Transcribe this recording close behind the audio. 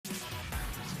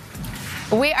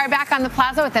We are back on the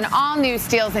plaza with an all-new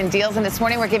Steals and Deals, and this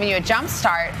morning we're giving you a jump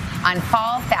start on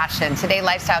fall fashion. Today,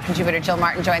 lifestyle contributor Jill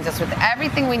Martin joins us with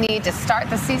everything we need to start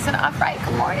the season off right.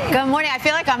 Good morning. Good morning. I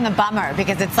feel like I'm the bummer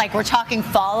because it's like we're talking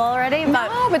fall already.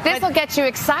 But this will get you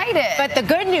excited. But the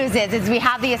good news is we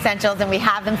have the essentials and we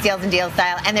have them Steals and Deals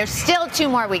style, and there's still 2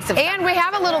 more weeks of And we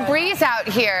have a little breeze out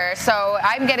here, so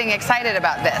I'm getting excited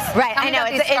about this. Right, I know.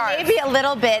 It may be a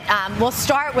little bit, we'll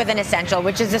start with an essential,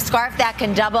 which is a scarf that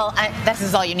can double. This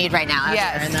is all you need right now.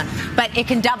 Yes. But it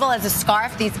can double as a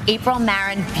scarf. These April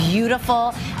Marin,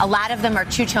 beautiful. A lot of them are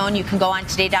two-tone. You can go on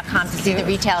today.com to see the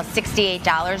retail is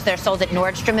 $68. They're sold at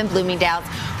Nordstrom and Bloomingdale's.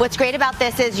 What's great about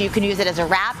this is you can use it as a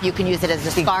wrap. You can use it as a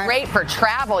scarf. Great for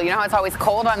travel. You know how it's always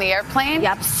cold on the airplane?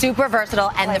 Yep, super versatile.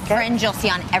 And the fringe you'll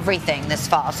see on everything this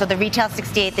fall. So the retail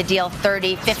 $68, the deal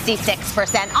 $30,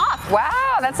 56% off.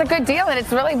 Wow, that's a good deal. And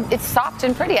it's soft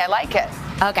and pretty. I like it.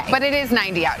 Okay. But it is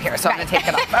 90 out here, so I'm going to take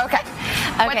it off. Okay.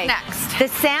 What's next? The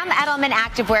Sam Edelman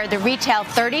activewear, the retail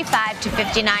 $35 to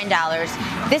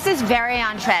 $59. This is very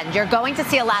on trend. You're going to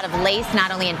see a lot of lace, not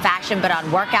only in fashion, but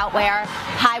on workout wear,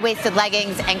 high-waisted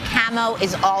leggings, and camo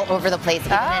is all over the place,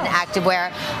 even in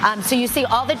activewear. So you see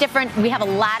all the different, we have a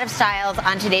lot of styles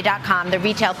on today.com. The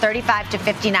retail $35 to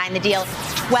 $59, the deal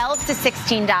 $12 to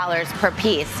 $16 per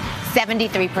piece.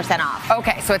 73% off.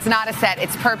 Okay, so it's not a set,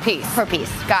 it's per piece. Per piece.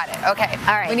 Got it. Okay.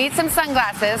 All right. We need some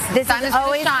sunglasses. This sun is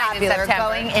always popular in September.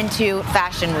 going into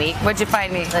Fashion Week. What'd you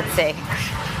find me? Let's see.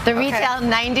 The retail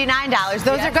 $99.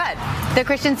 Those are good. The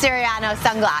Christian Siriano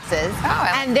sunglasses.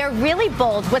 And they're really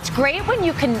bold. What's great when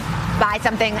you can buy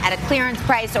something at a clearance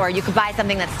price or you could buy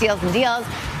something that Steals and Deals,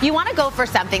 you want to go for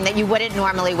something that you wouldn't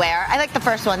normally wear. I like the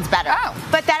first ones better.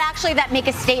 But that make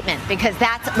a statement because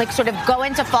that's like sort of go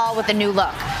into fall with a new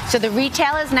look. So the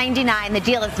retail is $99. The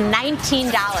deal is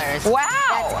 $19. Wow.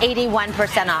 That's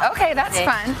 81% off. Okay, that's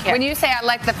fun. Here. When you say I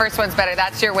like the first ones better,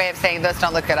 that's your way of saying those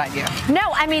don't look good on you.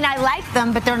 No, I mean, I like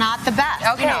them, but they're not the best.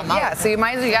 Okay, yeah, so you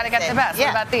got to get the best. What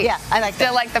about these? Yeah, I like them.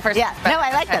 Still like the first ones better. No,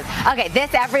 I like those. Okay,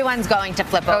 this everyone's going to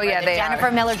flip over. Oh, yeah, the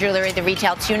Jennifer Miller jewelry, the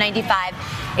retail $295.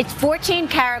 It's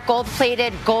 14-karat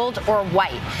gold-plated, gold or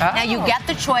white. Now, you get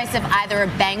the choice of either a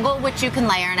bangle, which you can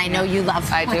layer, and I know you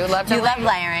love. I do love to love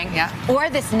layering. Yeah. Or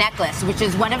this necklace, which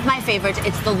is one of my favorites.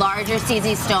 It's the larger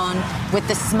CZ stone with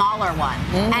the smaller one.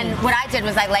 And what I did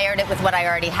was I layered it with what I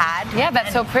already had. Yeah,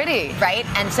 that's so pretty. Right?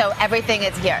 And so everything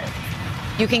is here.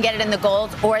 You can get it in the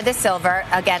gold or the silver.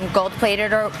 Again,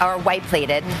 gold-plated or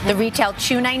white-plated. The retail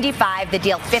 $295. The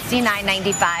deal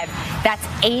 $59.95. That's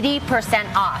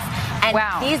 80% off. And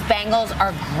these bangles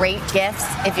are great gifts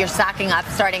if you're stocking up.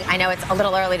 I know it's a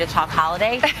little early to talk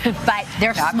holiday, but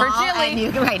they're not small. For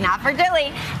Jilly. Not for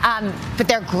Jilly. But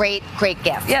they're great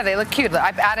gifts. Yeah, they look cute.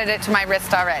 I've added it to my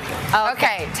wrist already.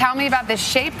 Okay, tell me about this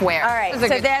shapewear. All right, this is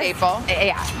a good staple.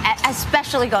 Yeah,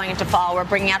 especially going into fall. We're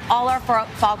bringing out all our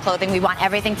fall clothing. We want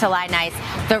everything to lie nice.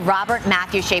 The Robert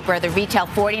Matthew shapewear, the retail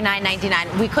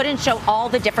 $49.99. We couldn't show all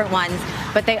the different ones,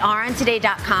 but they are on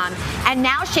today.com. And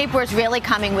now shapewear is really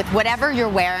coming with whatever you're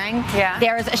wearing.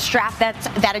 There is a strap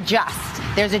that adjusts.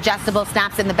 There's adjustable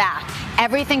snaps in the back.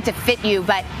 Everything to fit you,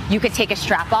 but you could take a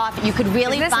strap off. You could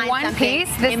really find one something piece,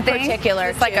 this in thing? particular.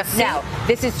 It's like a suit? No,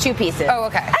 this is 2 pieces. Oh,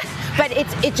 okay. But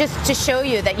it's just to show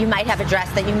you that you might have a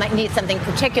dress that you might need something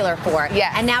particular for.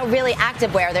 Yeah. And now really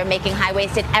activewear, they're making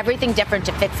high-waisted, everything different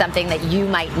to fit something that you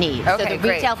might need. Okay, so the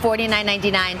retail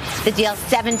 $49.99, the deal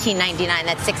 $17.99,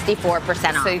 that's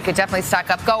 64% off. So you could definitely stock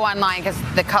up. Go online because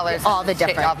the colors, all the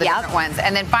different ones.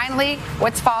 And then finally,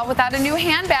 what's fall without a new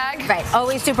handbag? Right,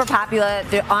 always super popular.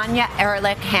 The Anya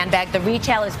Ehrlich handbag, the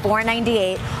retail is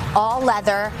 $498, all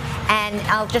leather. And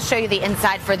I'll just show you the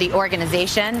inside for the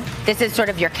organization. This is sort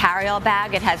of your carry-all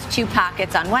bag. It has 2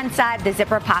 pockets on one side, the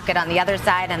zipper pocket on the other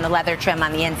side, and the leather trim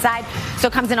on the inside. So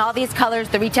it comes in all these colors.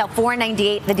 The retail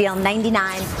 $498, the deal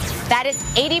 $99. That is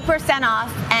 80%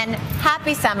 off, and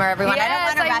happy summer, everyone. Yes,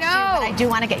 I don't want to rush you, but I do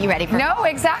want to get you ready for fall.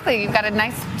 Exactly. You've got a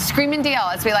nice screaming deal,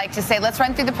 as we like to say. Let's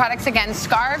run through the products again.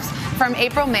 Scarves from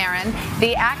April Marin,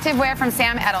 the activewear from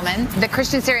Sam Edelman, the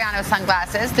Christian Siriano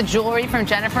sunglasses, the jewelry from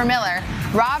Jennifer Miller,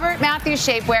 Robert Matthew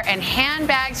shapewear, and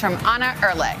handbags from Anna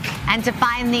Ehrlich. And to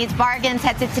find these bargains,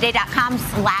 head to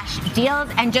today.com/deals.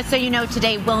 And just so you know,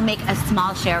 today we'll make a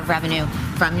small share of revenue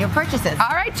from your purchases.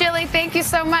 All right, Jilly, thank you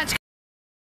so much.